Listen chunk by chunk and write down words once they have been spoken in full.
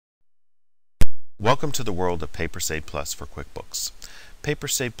Welcome to the world of PaperSavePlus for QuickBooks.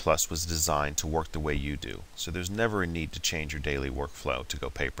 PaperSavePlus was designed to work the way you do, so there's never a need to change your daily workflow to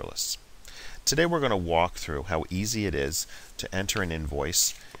go paperless. Today we're going to walk through how easy it is to enter an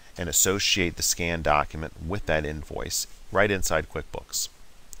invoice and associate the scanned document with that invoice right inside QuickBooks.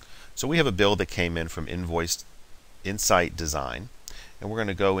 So we have a bill that came in from Invoice Insight Design, and we're going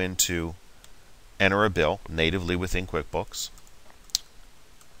to go into Enter a Bill natively within QuickBooks.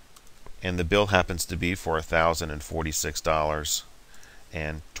 And the bill happens to be for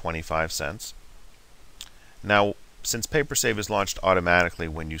 $1,046.25. Now, since PaperSave is launched automatically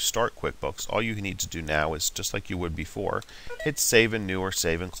when you start QuickBooks, all you need to do now is, just like you would before, hit Save and New or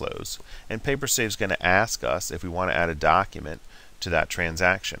Save and Close. And PaperSave is going to ask us if we want to add a document to that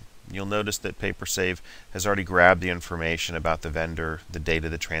transaction. You'll notice that PaperSave has already grabbed the information about the vendor, the date of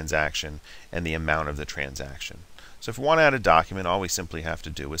the transaction, and the amount of the transaction. So if we want to add a document, all we simply have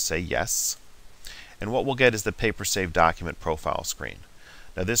to do is say yes. And what we'll get is the PaperSave document profile screen.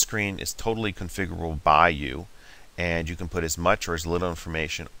 Now this screen is totally configurable by you, and you can put as much or as little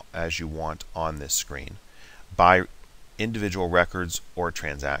information as you want on this screen by individual records or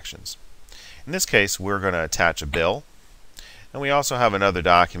transactions. In this case, we're going to attach a bill, and we also have another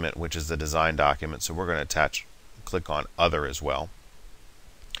document which is the design document, so we're going to click on Other as well.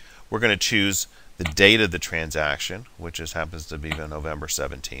 We're going to choose the date of the transaction, which happens to be November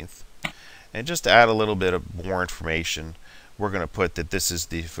 17th. And just to add a little bit of more information, we're going to put that this is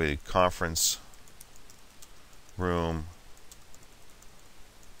the conference room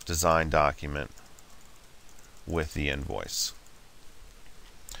design document with the invoice.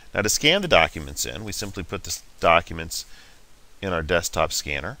 Now to scan the documents in, we simply put the documents in our desktop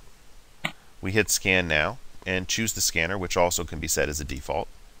scanner. We hit Scan Now and choose the scanner, which also can be set as a default.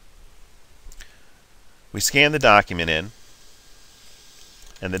 We scan the document in,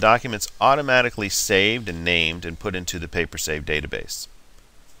 and the document's automatically saved and named and put into the PaperSave database.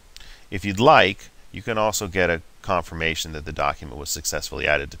 If you'd like, you can also get a confirmation that the document was successfully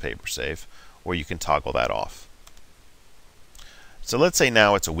added to PaperSave, or you can toggle that off. So let's say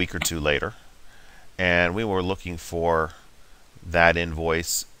now it's a week or two later, and we were looking for that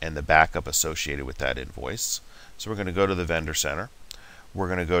invoice and the backup associated with that invoice. So we're going to go to the Vendor Center. We're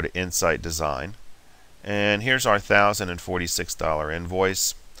going to go to Insight Design. And here's our $1,046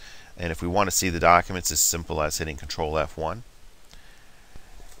 invoice. And if we want to see the documents, as simple as hitting Control F1.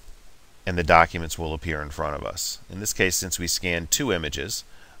 And the documents will appear in front of us. In this case, since we scanned two images,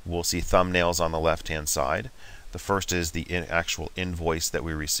 we'll see thumbnails on the left-hand side. The first is the actual invoice that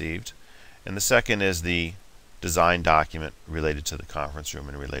we received. And the second is the design document related to the conference room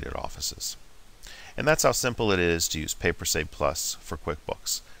and related offices. And that's how simple it is to use PaperSavePlus for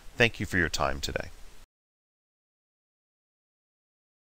QuickBooks. Thank you for your time today.